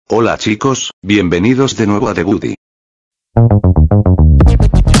Hola chicos, bienvenidos de nuevo a DeBuDDi.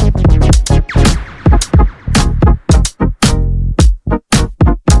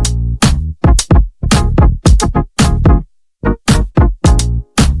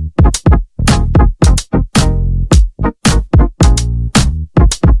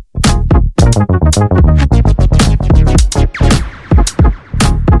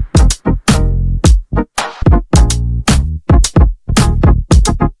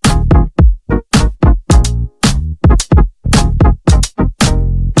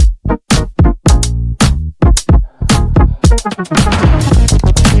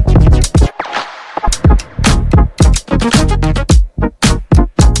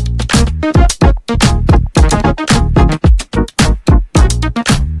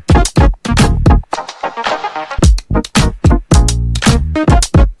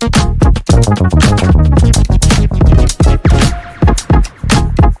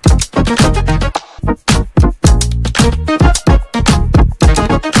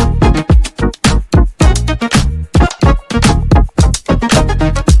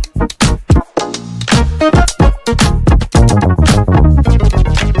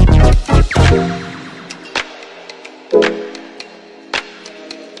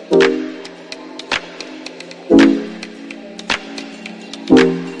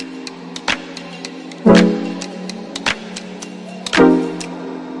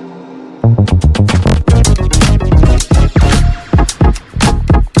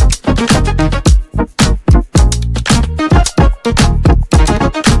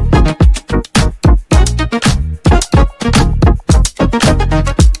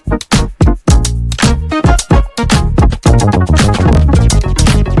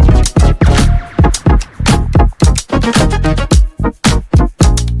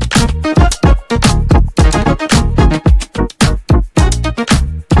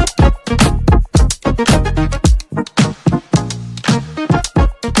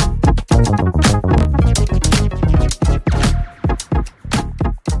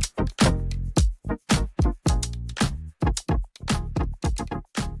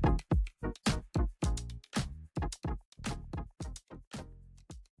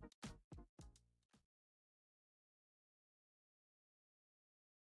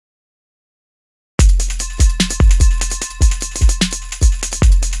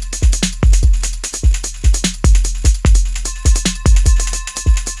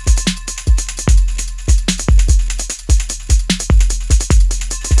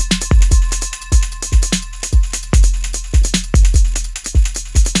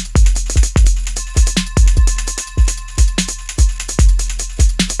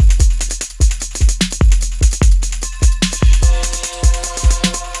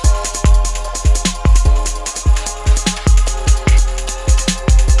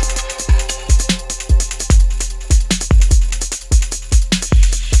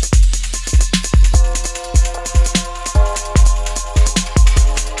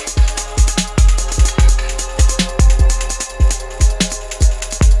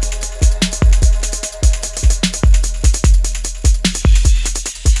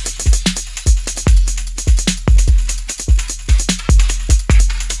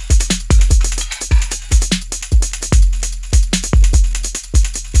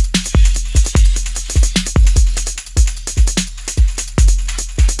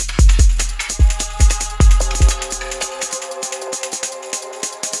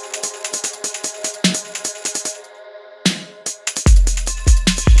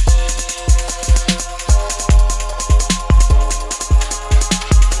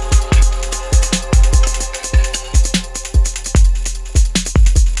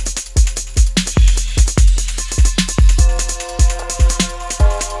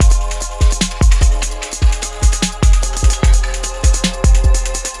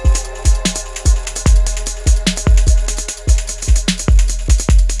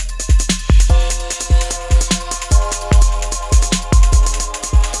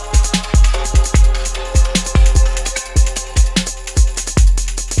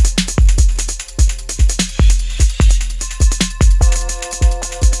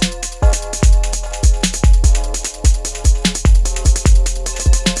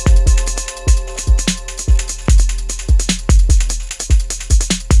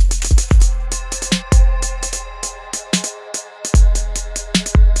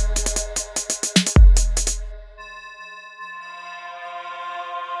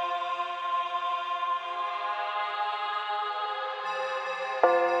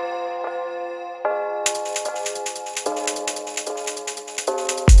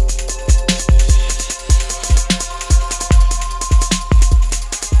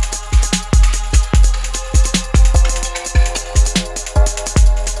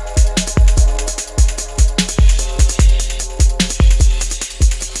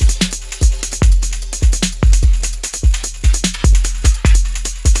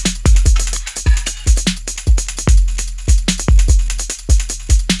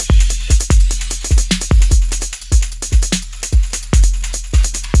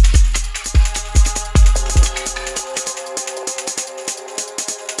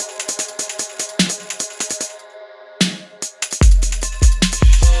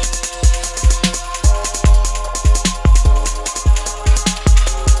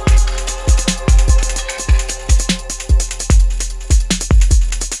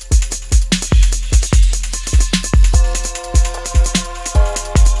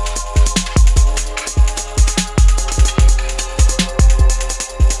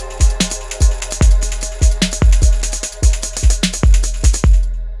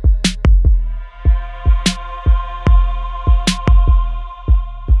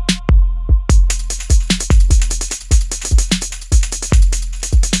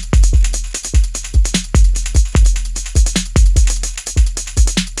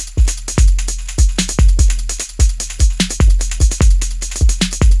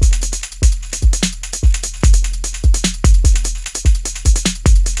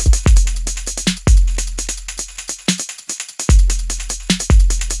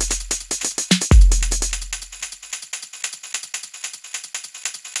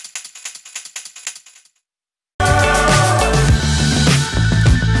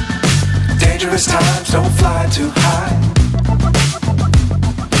 Dangerous times, don't fly too high.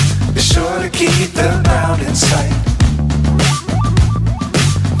 Be sure to keep the ground in sight.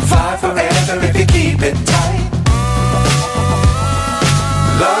 Fly forever if you keep it tight.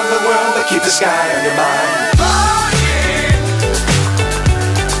 Love the world, but keep the sky on your mind.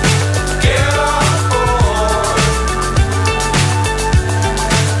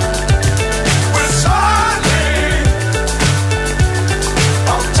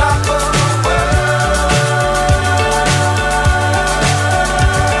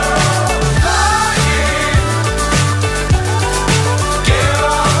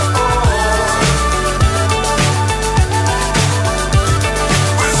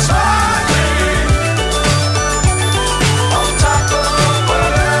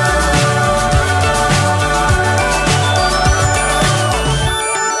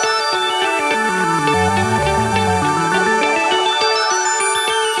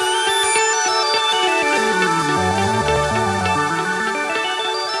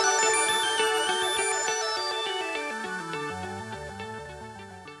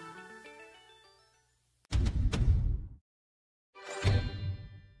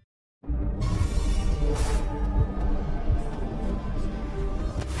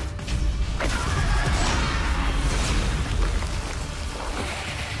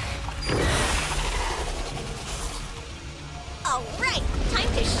 Alright,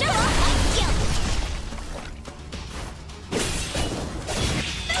 time to show off my skills!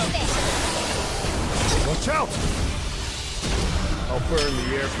 Move it! Watch out! I'll burn the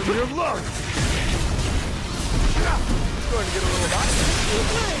air from your lungs! It's going to get a little hot.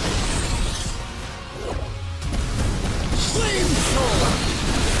 Flamethrower!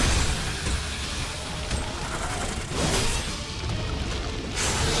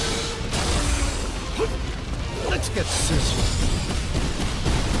 Let's get sizzling.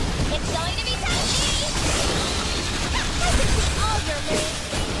 It's going to be touchy! I can see all your moves!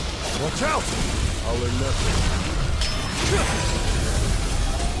 Watch out! All or nothing.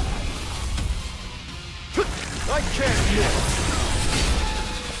 I can't miss!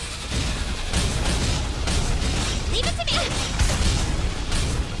 Leave it to me!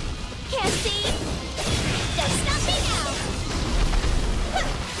 Can't see! Don't stop me now!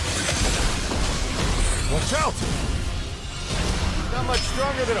 Watch out! Not much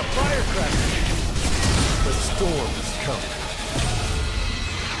stronger than a firecracker. The storm is coming.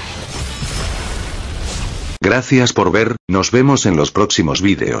 Gracias por ver, nos vemos en los próximos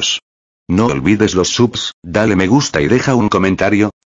vídeos. No olvides los subs, dale me gusta y deja un comentario,